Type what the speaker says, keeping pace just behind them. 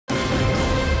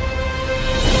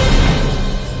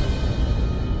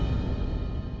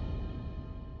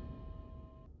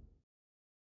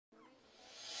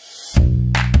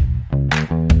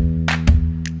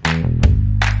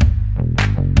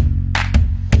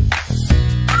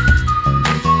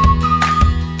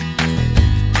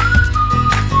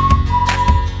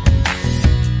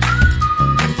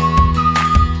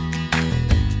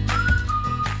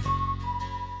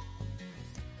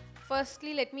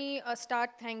Firstly, let me start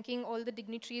thanking all the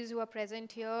dignitaries who are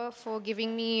present here for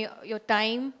giving me your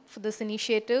time for this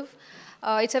initiative.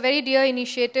 It's a very dear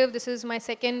initiative. This is my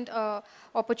second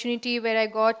opportunity where I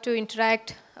got to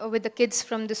interact with the kids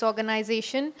from this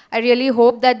organization. I really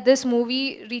hope that this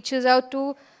movie reaches out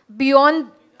to beyond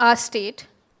our state.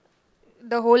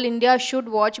 The whole India should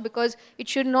watch, because it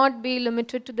should not be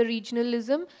limited to the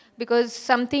regionalism, because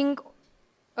something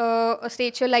a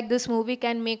stature like this movie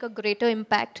can make a greater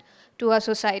impact to our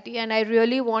society. And I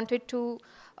really wanted to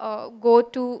go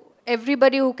to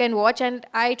everybody who can watch, and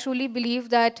I truly believe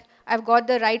that I've got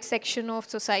the right section of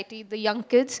society, the young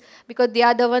kids, because they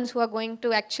are the ones who are going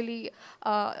to actually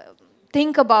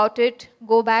think about it,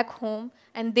 go back home,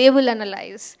 and they will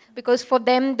analyze, because for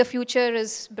them the future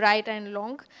is bright and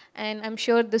long, and I'm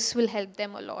sure this will help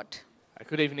them a lot.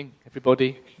 Good evening,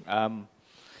 everybody.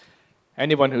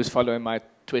 Anyone who's following my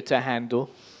Twitter handle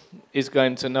is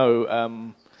going to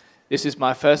know this is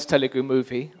my first Telugu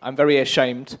movie. I'm very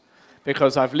ashamed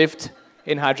because I've lived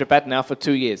in Hyderabad now for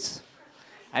 2 years.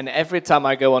 And every time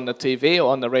I go on the TV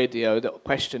or on the radio, the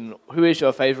question, who is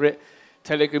your favorite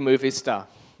Telugu movie star?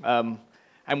 And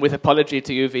with apology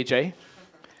to you, Vijay,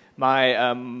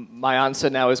 my answer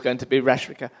now is going to be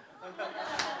Rashmika.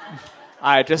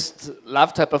 I just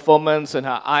loved her performance, and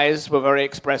her eyes were very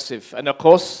expressive. And of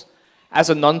course, as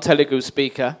a non-Telugu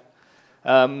speaker,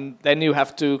 then you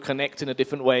have to connect in a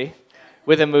different way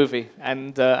with a movie.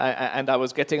 And I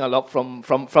was getting a lot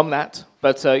from that.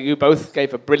 But you both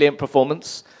gave a brilliant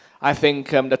performance. I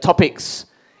think the topics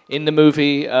in the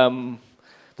movie,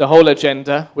 the whole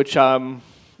agenda, which from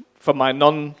my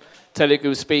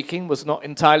non-Telugu speaking was not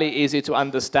entirely easy to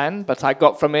understand, but I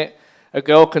got from it, a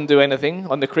girl can do anything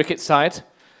on the cricket side.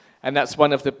 And that's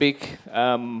one of the big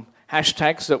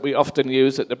hashtags that we often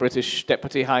use at the British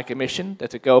Deputy High Commission,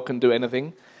 that a girl can do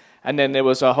anything. And then there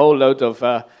was a whole load of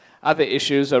other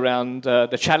issues around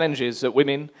the challenges that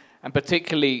women, and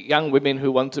particularly young women who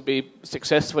want to be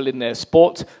successful in their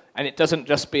sport, and it doesn't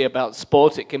just be about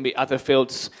sport, it can be other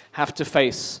fields, have to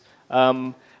face.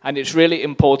 And it's really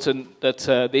important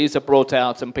that these are brought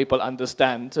out and people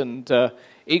understand. And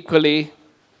equally,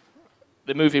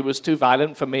 the movie was too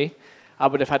violent for me. I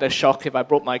would have had a shock if I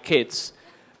brought my kids.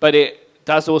 But it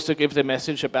does also give the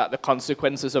message about the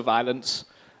consequences of violence.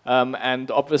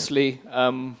 And obviously,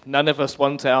 none of us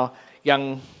want our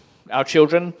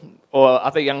children or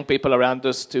other young people around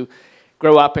us to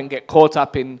grow up and get caught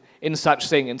up in such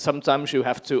thing. And sometimes you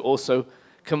have to also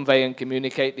convey and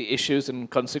communicate the issues and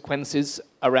consequences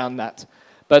around that.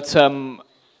 But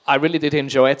I really did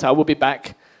enjoy it. I will be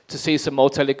back to see some more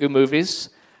Telugu movies.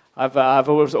 I've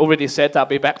already said I'll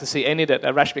be back to see any that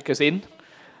Rashmika's in,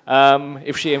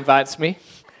 if she invites me.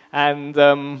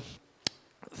 And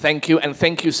thank you, and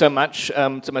thank you so much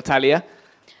to Mithali.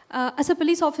 As a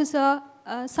police officer,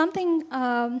 something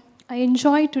I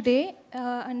enjoyed today,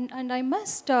 and I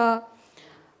must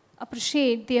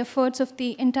appreciate the efforts of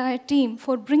the entire team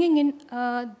for bringing in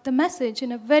the message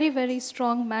in a very, very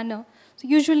strong manner. So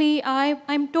usually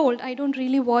I'm told I don't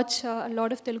really watch a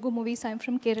lot of Telugu movies. I'm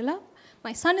from Kerala.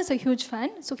 My son is a huge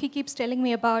fan, so he keeps telling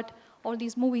me about all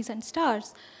these movies and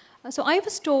stars. So I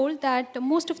was told that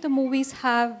most of the movies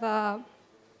have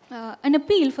an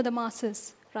appeal for the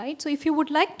masses, right? So if you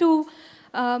would like to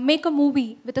make a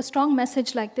movie with a strong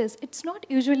message like this, it's not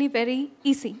usually very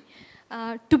easy.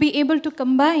 To be able to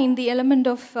combine the element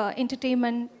of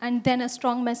entertainment and then a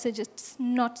strong message, it's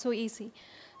not so easy.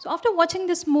 So after watching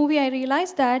this movie, I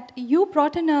realized that you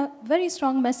brought in a very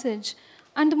strong message,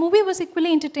 and the movie was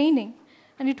equally entertaining.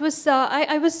 And it was,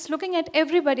 I was looking at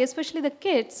everybody, especially the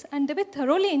kids, and they were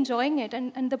thoroughly enjoying it.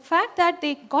 And the fact that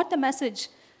they got the message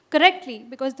correctly,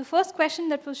 because the first question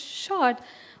that was shot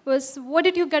was, what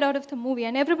did you get out of the movie?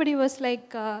 And everybody was like,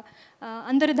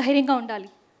 andaru dhairyanga undali.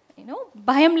 You know,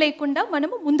 bhayam lekunda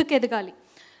manamu munduku edagali.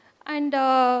 And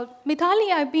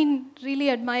Mithali, I've been really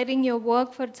admiring your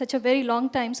work for such a very long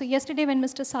time. So yesterday when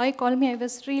Mr. Sai called me, I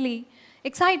was really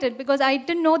excited because I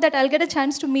didn't know that I'll get a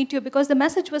chance to meet you, because the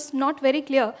message was not very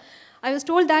clear. I was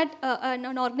told that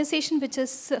an organization which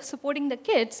is supporting the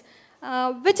kids,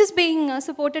 which is being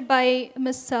supported by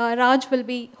Ms. Raj, will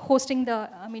be hosting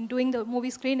doing the movie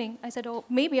screening. I said, oh,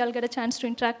 maybe I'll get a chance to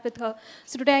interact with her.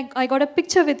 So today I got a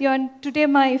picture with you, and today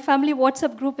my family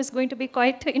WhatsApp group is going to be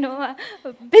quite,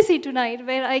 busy tonight,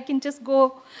 where I can just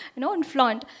go, and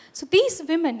flaunt. So these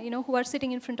women, who are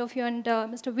sitting in front of you, and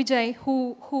Mr. Vijay,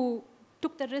 who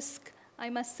took the risk,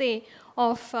 I must say,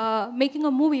 of making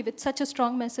a movie with such a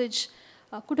strong message.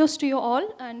 Kudos to you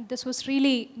all, and this was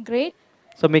really great.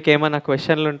 So, మీకు ఏమైనా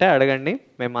క్వశ్చన్లు ఉంటే అడగండి,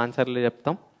 మేము ఆన్సర్లు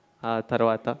చెప్తాం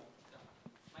తర్వాత.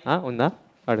 ఉందా?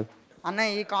 అడుగు. అన్న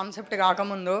ఈ కాన్సెప్ట్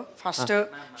కాకముందు ఫస్ట్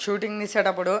షూటింగ్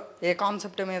తీసేటప్పుడు ఏ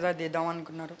కాన్సెప్ట్ మీద తీద్దాం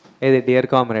అనుకున్నారు? ఏది డియర్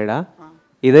కామ్రేడా?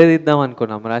 ఇదే తీద్దాం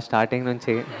అనుకున్నాం రా స్టార్టింగ్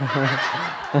నుంచి.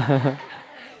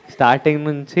 స్టార్టింగ్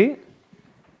నుంచి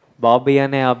బాబీ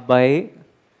అనే అబ్బాయి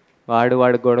వాడు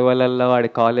గొడవలల్లో వాడి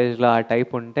కాలేజ్లో ఆ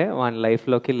టైప్ ఉంటే వాడి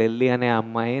లైఫ్లోకి లెల్లి అనే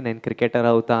అమ్మాయి నేను క్రికెటర్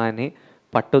అవుతా అని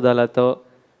పట్టుదలతో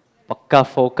పక్కా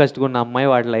ఫోకస్డ్గా ఉన్న అమ్మాయి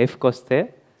వాడి లైఫ్కి వస్తే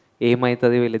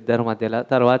ఏమవుతుంది వీళ్ళిద్దరి మధ్యలో.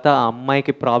 తర్వాత ఆ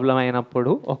అమ్మాయికి ప్రాబ్లం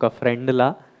అయినప్పుడు ఒక ఫ్రెండ్లా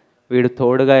వీడు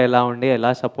తోడుగా ఎలా ఉండి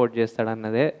ఎలా సపోర్ట్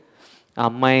చేస్తాడన్నదే ఆ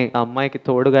అమ్మాయికి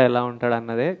తోడుగా ఎలా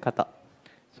ఉంటాడన్నదే కథ.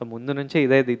 సో ముందు నుంచి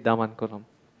ఇదే దిద్దాం అనుకున్నాం.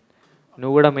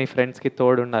 నువ్వు కూడా మీ ఫ్రెండ్స్కి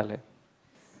తోడు ఉండాలి.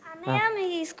 అన్నయ్య మీ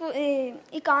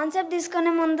ఈ కాన్సెప్ట్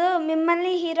తీసుకునే ముందు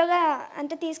మిమ్మల్ని హీరోగా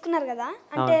అంటే తీసుకున్నారు కదా,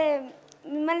 అంటే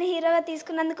మిమ్మల్ని హీరోగా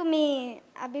తీసుకున్నందుకు మీ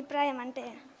అభిప్రాయం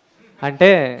అంటే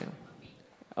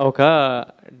ఒక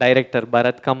డైరెక్టర్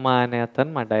భరత్ కమ్మ అనే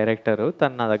అతను మా డైరెక్టరు,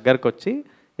 తను నా దగ్గరకు వచ్చి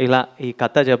ఇలా ఈ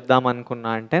కథ చెప్దాం అనుకున్నా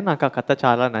అంటే నాకు ఆ కథ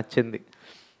చాలా నచ్చింది.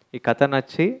 ఈ కథ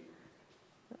నచ్చి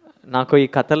నాకు ఈ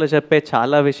కథలో చెప్పే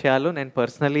చాలా విషయాలు నేను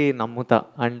పర్సనలీ నమ్ముతా.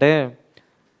 అంటే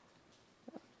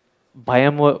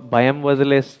భయం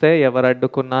వదిలేస్తే ఎవరు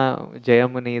అడ్డుకున్నా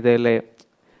జయము నీదేలే,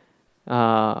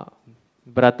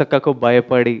 బ్రతకకు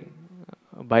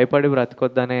భయపడి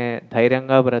బ్రతకొద్దనే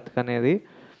ధైర్యంగా బ్రతకనేది.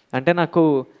 అంటే నాకు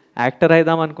యాక్టర్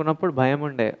అయిదాం అనుకున్నప్పుడు భయం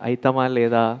ఉండే, అవుతామా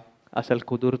లేదా, అసలు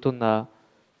కుదురుతుందా.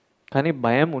 కానీ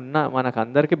భయం ఉన్నా మనకు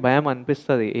అందరికీ భయం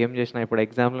అనిపిస్తుంది. ఏం చేసినా ఇప్పుడు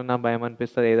ఎగ్జామ్లో నా భయం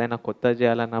అనిపిస్తుంది, ఏదైనా కొత్త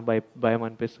చేయాలన్నా భయం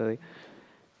అనిపిస్తుంది.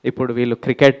 ఇప్పుడు వీళ్ళు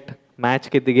క్రికెట్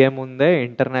మ్యాచ్కి దిగే ముందే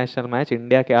ఇంటర్నేషనల్ మ్యాచ్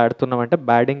ఇండియాకి ఆడుతున్నామంటే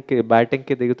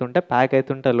బ్యాటింగ్కి దిగుతుంటే ప్యాక్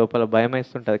అవుతుంటే లోపల భయం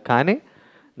వేస్తుంటుంది. కానీ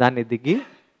దాన్ని దిగి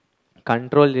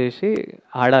కంట్రోల్ చేసి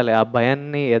ఆడాలి. ఆ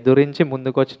భయాన్ని ఎదురించి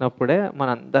ముందుకు వచ్చినప్పుడే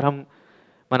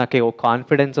మనకి ఒక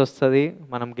కాన్ఫిడెన్స్ వస్తుంది,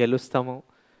 మనం గెలుస్తాము.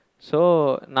 సో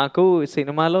నాకు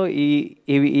సినిమాలో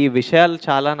ఈ విషయాలు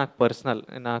చాలా నాకు పర్సనల్,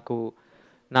 నాకు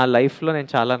నా లైఫ్లో నేను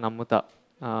చాలా నమ్ముతా.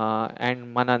 అండ్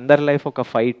మన అందరి లైఫ్ ఒక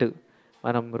ఫైట్,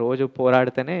 మనం రోజు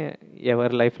పోరాడితేనే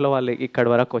ఎవరి లైఫ్లో వాళ్ళు ఇక్కడి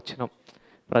వరకు వచ్చినాం.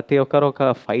 ప్రతి ఒక్కరు ఒక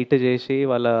ఫైట్ చేసి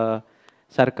వాళ్ళ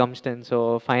సర్కమ్స్టెన్సో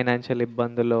ఫైనాన్షియల్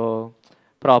ఇబ్బందులో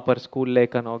ప్రాపర్ స్కూల్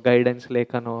లేకనో గైడెన్స్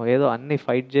లేకనో ఏదో అన్ని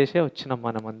ఫైట్ చేసే వచ్చినాం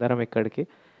మనం అందరం ఇక్కడికి.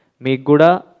 మీకు కూడా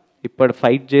ఇప్పుడు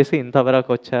ఫైట్ చేసి ఇంతవరకు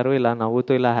వచ్చారు, ఇలా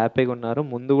నవ్వుతూ ఇలా హ్యాపీగా ఉన్నారు.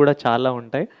 ముందు కూడా చాలా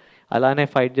ఉంటాయి, అలానే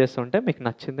ఫైట్ చేస్తుంటే మీకు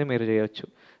నచ్చింది మీరు చేయొచ్చు.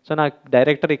 సో నాకు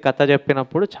డైరెక్టర్ ఈ కథ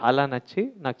చెప్పినప్పుడు చాలా నచ్చి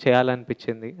నాకు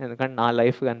చేయాలనిపించింది, ఎందుకంటే నా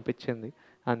లైఫ్ కనిపించింది,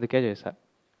 అందుకే చేశాను.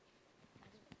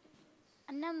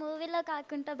 అన్న మూవీలో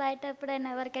కాకుండా బయట ఎప్పుడైనా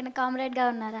ఎవరికైనా కామ్రేడ్గా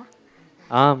ఉన్నారా?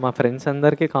 మా ఫ్రెండ్స్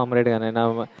అందరికీ కామ్రేడ్గానే.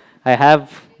 ఐ హ్యావ్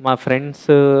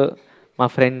మా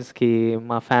ఫ్రెండ్స్కి,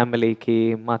 మా ఫ్యామిలీకి,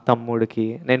 మా తమ్ముడికి,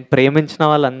 నేను ప్రేమించిన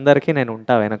వాళ్ళందరికీ నేను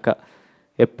ఉంటా వెనక.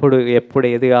 ఎప్పుడు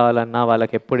ఏది కావాలన్నా,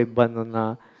 వాళ్ళకి ఎప్పుడు ఇబ్బంది ఉన్నా,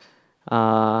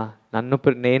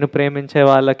 నేను ప్రేమించే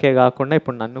వాళ్ళకే కాకుండా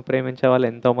ఇప్పుడు నన్ను ప్రేమించే వాళ్ళు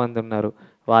ఎంతోమంది ఉన్నారు.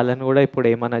 వాళ్ళని కూడా ఇప్పుడు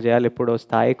ఏమైనా చేయాలి, ఇప్పుడు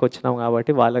స్థాయికి వచ్చినాం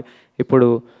కాబట్టి ఇప్పుడు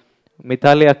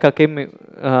మిథాలి అక్కకి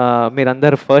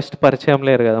మీరందరు ఫస్ట్ పరిచయం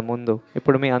లేరు కదా ముందు.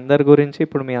 ఇప్పుడు మీ అందరి గురించి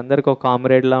ఇప్పుడు మీ అందరికి ఒక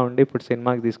కామ్రేడ్లా ఉండి ఇప్పుడు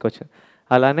సినిమాకి తీసుకొచ్చాను.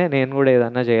 అలానే నేను కూడా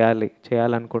ఏదన్నా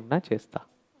చేయాలనుకుంటున్నా, చేస్తా.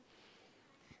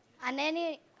 అన్నయ్యని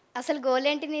అసలు గోల్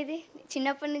ఏంటి నీది?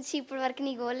 చిన్నప్పటి నుంచి ఇప్పటి వరకు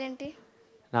నీ గోల్ ఏంటి?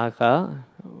 నాకు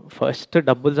ఫస్ట్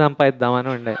డబ్బులు సంపాదిద్దామని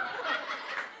ఉండే,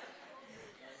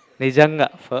 నిజంగా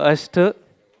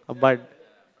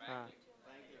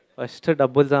ఫస్ట్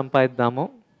డబ్బులు సంపాదిద్దాము,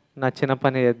 నచ్చిన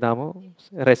పని చేద్దాము,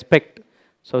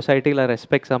 సొసైటీలో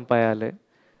రెస్పెక్ట్ సంపాయాలి,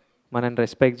 మనం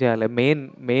రెస్పెక్ట్ చేయాలి.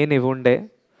 మెయిన్ ఇవి ఉండే.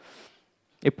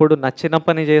 ఇప్పుడు నచ్చిన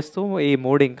పని చేస్తూ ఈ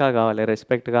మూడు ఇంకా కావాలి,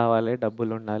 రెస్పెక్ట్ కావాలి,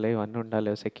 డబ్బులు ఉండాలి, ఇవన్నీ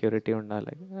ఉండాలి, సెక్యూరిటీ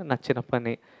ఉండాలి, నచ్చిన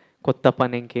పని, కొత్త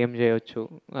పని ఇంకేం చేయొచ్చు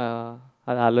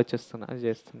అది ఆలోచిస్తున్నా, అది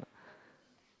చేస్తున్నా.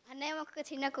 అన్నయ్య ఒక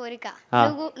చిన్న కోరిక,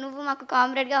 నువ్వు మాకు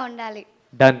కామ్రేడ్గా ఉండాలి.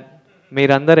 డన్.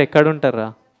 మీరందరు ఎక్కడ ఉంటారా?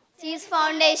 Cheers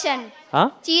foundation.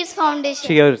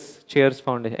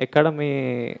 ఎక్కడ? మీ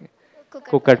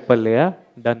కుక్కట్పల్లియా?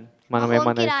 డన్. మనం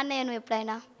ఏమన్నా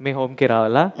ఎప్పుడైనా మీ హోమ్కి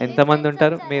రావాలా? ఎంతమంది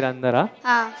ఉంటారు మీరందరా?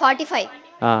 45.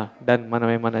 డన్. మనం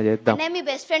ఏమన్నా చేద్దాం. మీ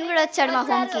బెస్ట్ ఫ్రెండ్ కూడా వచ్చాడు మా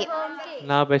హోమ్కి.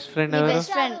 నా బెస్ట్ ఫ్రెండ్ ఎవరు?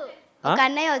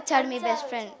 కన్నయ్య వచ్చాడు. మీ బెస్ట్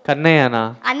ఫ్రెండ్ కన్నయ్యనా?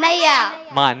 అన్నయ్య.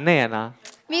 మా అన్నయ్యనా?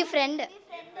 మీ ఫ్రెండ్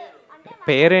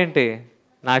పేరేంటి?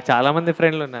 నాకు చాలా మంది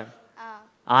ఫ్రెండ్లు ఉన్నారు.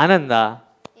 ఆనందా?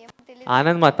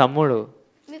 ఆనంద్ మా తమ్ముడు.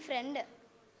 మీ ఫ్రెండ్.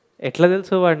 ఎట్లా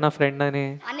తెలుసు వాడు నా ఫ్రెండ్ అని?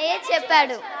 అన్నయ్య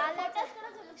చెప్పాడు,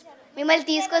 మిమ్మల్ని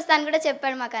తీసుకొస్తాను కూడా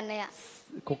చెప్పాడు మాకు అన్నయ్య.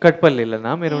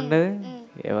 కుక్కట్పల్లిలోనా మీరు ఉండేది?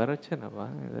 ఎవరు వచ్చానబ్బా?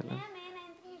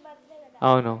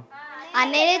 అవును,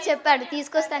 అన్నయ్య చెప్పాడు,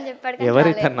 తీసుకొస్తాను చెప్పాడు.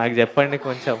 ఎవరిస్తారు నాకు చెప్పండి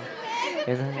కొంచెం.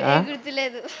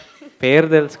 గుర్తులేదు. పేరు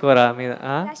తెలుసుకోరా మీద?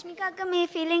 రష్మిక అక్క, మీ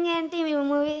ఫీలింగ్ ఏంటి? మీ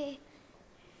మూవీ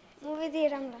మూవీ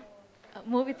తీయడంలో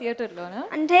మూవీ థియేటర్లోనా?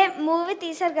 అంటే మూవీ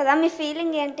తీశారు కదా, మీ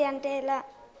ఫీలింగ్ ఏంటి అంటే ఎలా?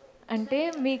 అంటే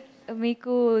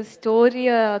మీకు స్టోరీ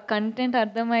కంటెంట్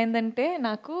అర్థమైందంటే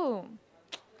నాకు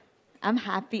ఐఎమ్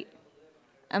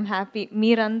హ్యాపీ.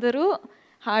 మీరందరూ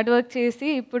హార్డ్ వర్క్ చేసి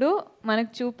ఇప్పుడు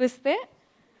మనకు చూపిస్తే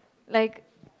like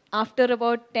after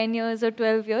about 10 years or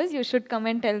 12 years you should come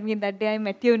and tell me that day I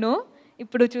met you know,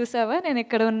 ఇప్పుడు చూసావా నేను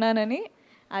ఎక్కడ ఉన్నానని.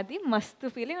 అది మస్తు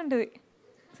ఫీలింగ్ ఉంటుంది.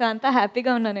 సో అంతా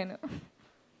హ్యాపీగా ఉన్నా నేను.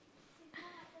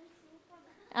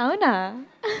 అవునా?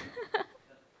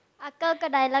 అక్క ఒక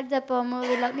డైలాగ్ చెప్పు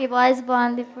మూవీలో, మీ వాయిస్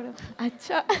బాగుంది ఇప్పుడు.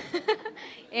 అచ్చా,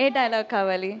 ఏ డైలాగ్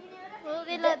కావాలి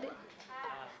మూవీలో?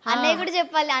 అన్నయ్య కూడా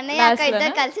చెప్పాలి, అన్నయ్య అక్క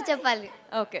ఇద్దరు కలిసి చెప్పాలి.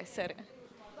 ఓకే సరే.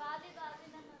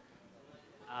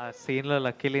 ఆ సీన్లో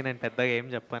లక్కీలీ నేను పెద్దగా ఏం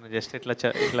చెప్పాను, జస్ట్ ఇట్లా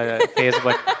ఇట్లా ఫేస్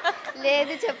బట్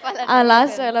లేదు చెప్పాలి. ఆ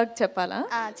లాస్ట్ డైలాగ్ చెప్పాలా?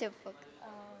 చెప్పు.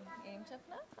 ఏం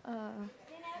చెప్పనా?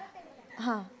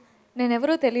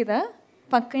 నేనెవరో తెలీదా,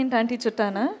 పక్క ఇంటి ఆంటీ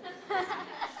చుట్టానా?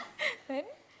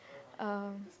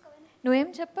 నువ్వేం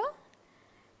చెప్పా?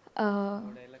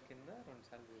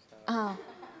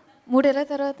 3 ఏళ్ళ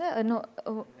తర్వాత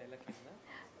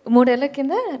 3 ఏళ్ళ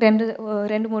కింద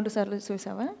 2-3 సార్లు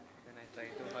చూసావా?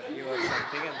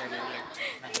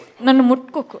 నన్ను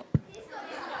ముట్టుకోకు.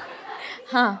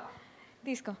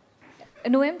 తీసుకో.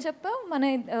 నువ్వేం చెప్పావు?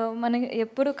 మన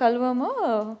ఎప్పుడు కలవమో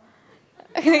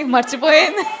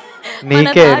మర్చిపోయింది.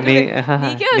 నీకే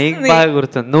బాగా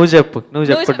గుర్తుంది. నువ్వు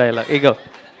చెప్పు డైలాగ్. ఇగో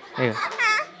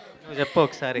నువ్వు చెప్పు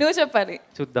ఒకసారి. నువ్వు చెప్పాలి,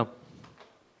 చూద్దాం.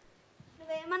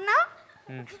 నువ్వేమన్నా?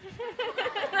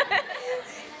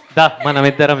 దా మనం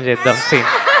ఇద్దరం చేద్దాం సీన్.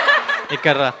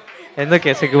 ఇక్కడ రా,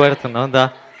 ఎందుకే సిగ్గుపడుతున్నావు? దా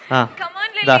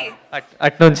దా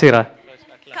అట్నుంచి రా,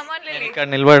 నేను ఇక్కడ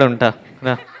నిలబడి ఉంటా.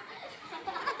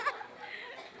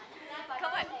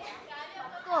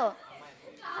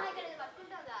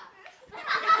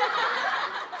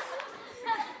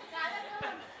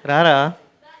 రారా.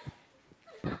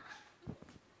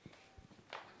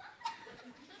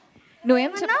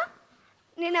 నువ్వేం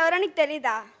నేను ఎవరో నీకు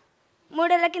తెలీదా?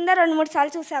 3 ఏళ్ళ కింద 2-3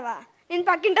 సార్లు చూసావా? నేను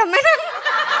పక్కింటి అమ్మాయి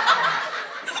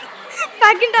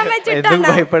చుట్టాను.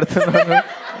 భయపడుతున్నాను.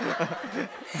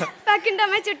 పక్కింటి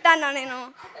అమ్మాయి చుట్టాను నేను.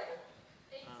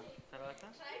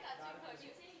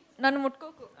 నన్ను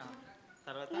ముట్టుకోకు.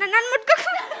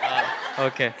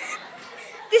 ఓకే,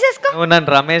 తీసేసుకో. నువ్వు నన్ను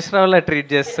రమేష్ రావులా ట్రీట్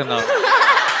చేస్తున్నావు.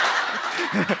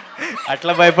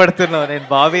 అట్లా భయపడుతున్నావు. నేను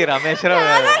బాబీ రమేష్ రావు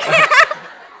గారు.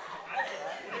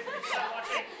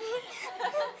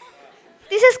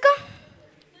 తీసేసుకో.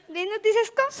 నేను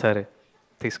తీసేసుకో. సరే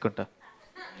తీసుకుంటా.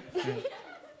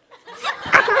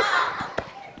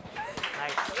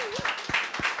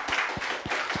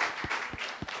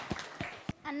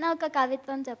 అన్న ఒక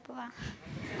కవిత్వం చెప్పువా?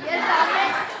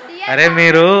 అరే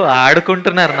మీరు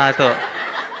ఆడుకుంటున్నారు నాతో.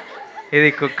 ఇది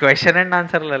క్వశ్చన్ అండ్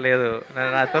ఆన్సర్లో లేదు,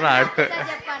 నాతో ఆడుకో.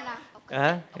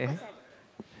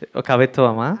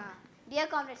 కవిత్వమా?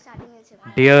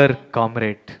 Dear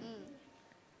comrade.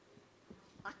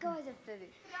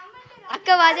 అక్క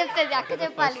బాగా చెప్తుంది, అక్క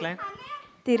చెప్పాలి.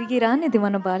 తిరిగి రానిది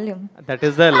మన బాల్యం. That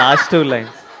is the last 2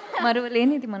 lines.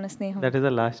 మరువలేనిది మన స్నేహం. That is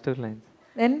the last 2 lines.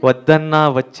 వద్దన్నా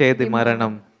వచ్చేది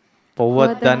మరణం,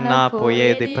 పొవ్వద్దన్నా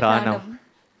పోయేది ప్రాణం,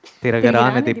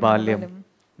 తిరగరానిది బాల్యం,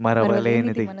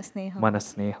 మరవలేనిది మన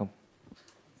స్నేహం.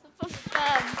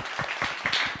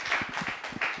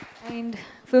 అండ్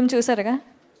ఫిల్మ్ చూసారుగా,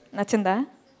 నచ్చిందా?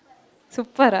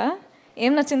 సూపరా?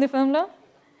 ఏం నచ్చింది ఫిల్మ్లో?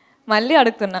 మళ్ళీ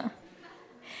అడుగుతున్నా.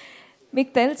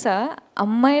 మీకు తెలుసా,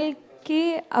 అమ్మాయిలకి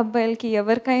అబ్బాయిలకి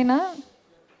ఎవరికైనా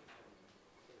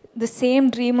ద సేమ్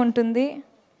డ్రీమ్ ఉంటుంది,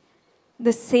 ద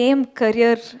సేమ్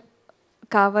కెరియర్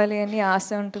కావాలి అని ఆశ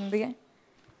ఉంటుంది.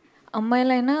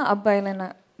 అమ్మాయిలైనా అబ్బాయిలైనా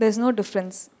దర్ ఇస్ నో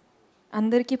డిఫరెన్స్.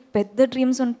 అందరికీ పెద్ద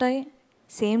డ్రీమ్స్ ఉంటాయి,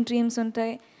 సేమ్ డ్రీమ్స్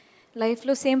ఉంటాయి,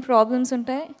 లైఫ్లో సేమ్ ప్రాబ్లమ్స్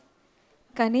ఉంటాయి.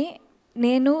 కానీ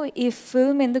నేను ఈ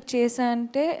ఫిల్మ్ ఎందుకు చేశా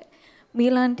అంటే,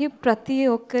 మీలాంటి ప్రతి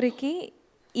ఒక్కరికి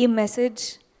ఈ మెసేజ్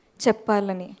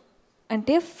చెప్పాలని.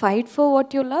 అంటే fight for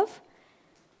what you love.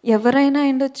 ఎవరైనా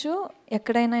ఉండొచ్చు,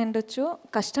 ఎక్కడైనా ఉండొచ్చు,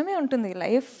 కష్టమే ఉంటుంది,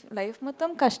 లైఫ్ మొత్తం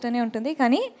కష్టమే ఉంటుంది.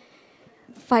 కానీ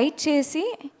ఫైట్ చేసి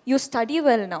యూ స్టడీ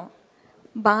వెల్ నౌ,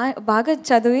 బాగా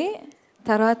చదివి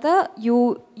తర్వాత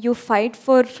you fight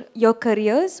for your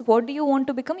careers. What do you want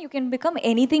to become? You can become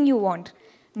anything you want.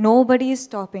 No body is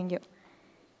stopping you.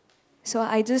 So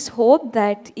I just hope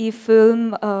that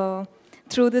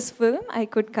through this film, I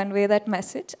could convey that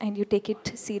message and you take it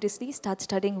seriously, start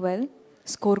studying well,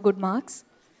 score good marks,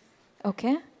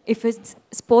 okay? If it's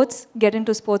sports, get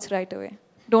into sports right away.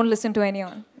 Don't listen to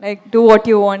anyone. Like, do what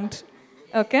you want,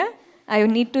 okay? I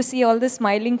need to see all the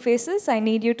smiling faces. I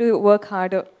need you to work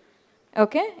harder,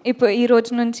 okay, ఇప్పుడు ఈ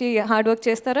రోజు నుంచి hard work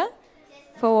చేస్తారా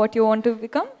for what you want to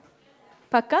become?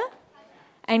 Pakka?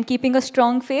 And keeping a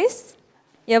strong face,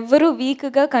 ఎవ్వరూ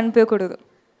వీక్గా కనిపించకూడదు.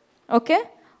 Okay,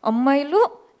 అమ్మాయిలు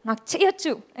నాకు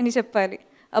చేయొచ్చు అని చెప్పాలి,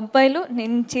 అబ్బాయిలు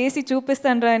నేను చేసి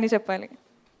చూపిస్తాను రా అని చెప్పాలి.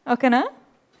 ఓకేనా?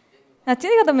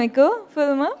 నచ్చింది కదా మీకు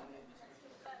ఫిల్మ్?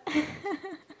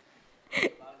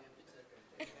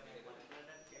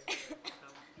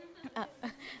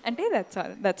 అంటే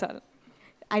that's all.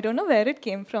 I don't know where it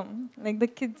came from, like the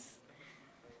kids.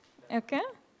 Okay?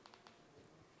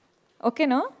 Okay,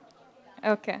 no?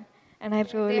 Okay. And I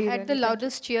really... They had the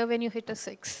loudest cheer when you hit a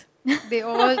 6.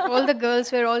 All the girls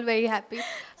were all very happy.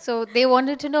 So they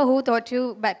wanted to know who taught you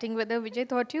batting, whether Vijay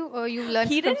taught you or you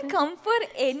learned He from didn't him. come for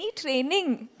any training.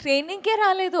 Training ke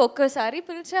రాలేదు. ఒక్కసారి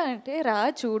పిలిచా అంటే రా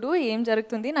చూడు ఏం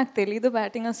జరుగుతుంది, నాకు తెలీదు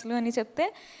batting అసలు అని చెప్తే,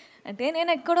 అంటే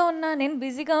నేను ఎక్కడో ఉన్నా, నేను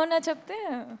బిజీగా ఉన్నా చెప్తే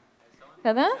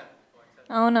కదా.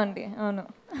 అవునండి, అవును.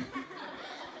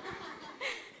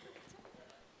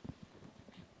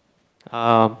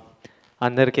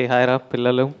 అందరికీ హాయ్ రా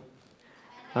పిల్లలు.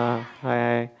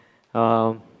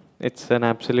 It's an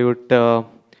absolute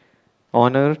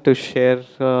honor to share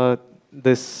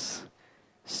this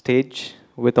stage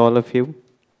with all of you,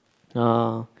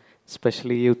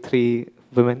 especially you three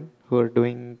women who are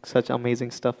doing such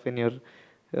amazing stuff in your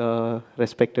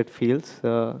respected fields.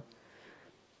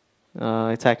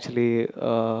 It's actually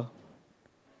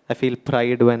I feel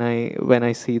pride when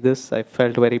I see this. I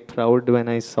felt very proud when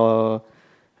I saw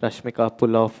Rashmika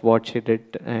pull off what she did.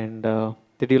 And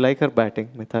did you like her batting,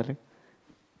 Mithali?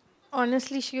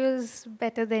 Honestly, she was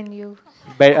better than you.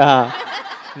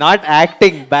 Not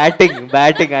acting, batting.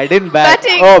 I didn't bat.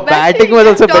 Batting, batting was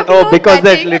also better. Oh, because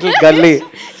that little gully.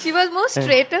 She was more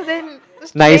straighter than...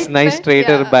 Nice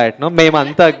straighter bat. No,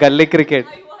 మేమంతా గల్లీ cricket.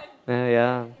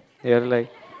 Yeah, you're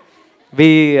like...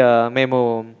 మేము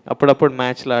అప్పుడప్పుడు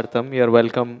మ్యాచ్లు ఆడతాం. You're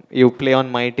welcome, you play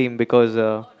on my team because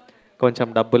కొంచెం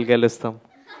డబ్బులు గెలుస్తాం.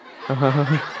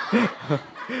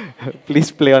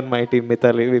 Please play on my team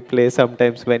Mithali. We play some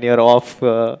times when you're of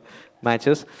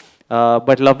matches.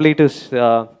 But lovely to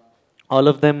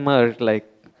all of them are like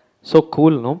so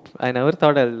cool. No, I never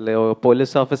thought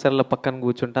police ఆఫీసర్ల పక్కన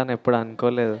కూర్చుంటాను ఎప్పుడు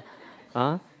అనుకోలేదు.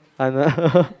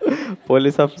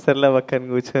 Police ఆఫీసర్ల పక్కన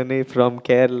కూర్చొని ఫ్రమ్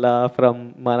కేరళ, ఫ్రమ్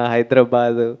మన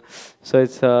Hyderabad. So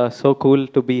it's so cool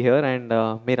to be here. And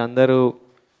మీరందరూ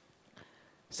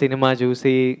సినిమా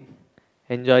చూసి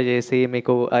ఎంజాయ్ చేసి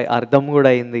మీకు అర్థం కూడా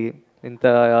అయింది.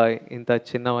 ఇంత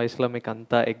చిన్న వయసులో మీకు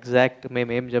అంత ఎగ్జాక్ట్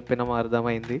మేమేం చెప్పినామో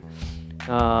అర్థమైంది.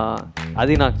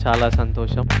 అది నాకు చాలా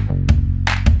సంతోషం.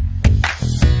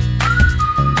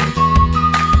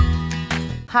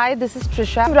 Hi, this is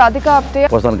Trisha. I'm Radhika Apte.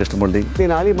 Vasan Krishnamurthy.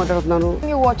 నేను ఆలీ మాట్లాడుతున్నాను.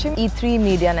 You're watching E3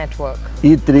 Media Network.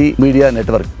 E3 Media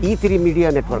Network. E3 Media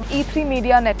Network. E3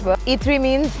 Media Network. E3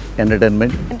 means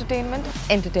Entertainment.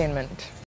 entertainment.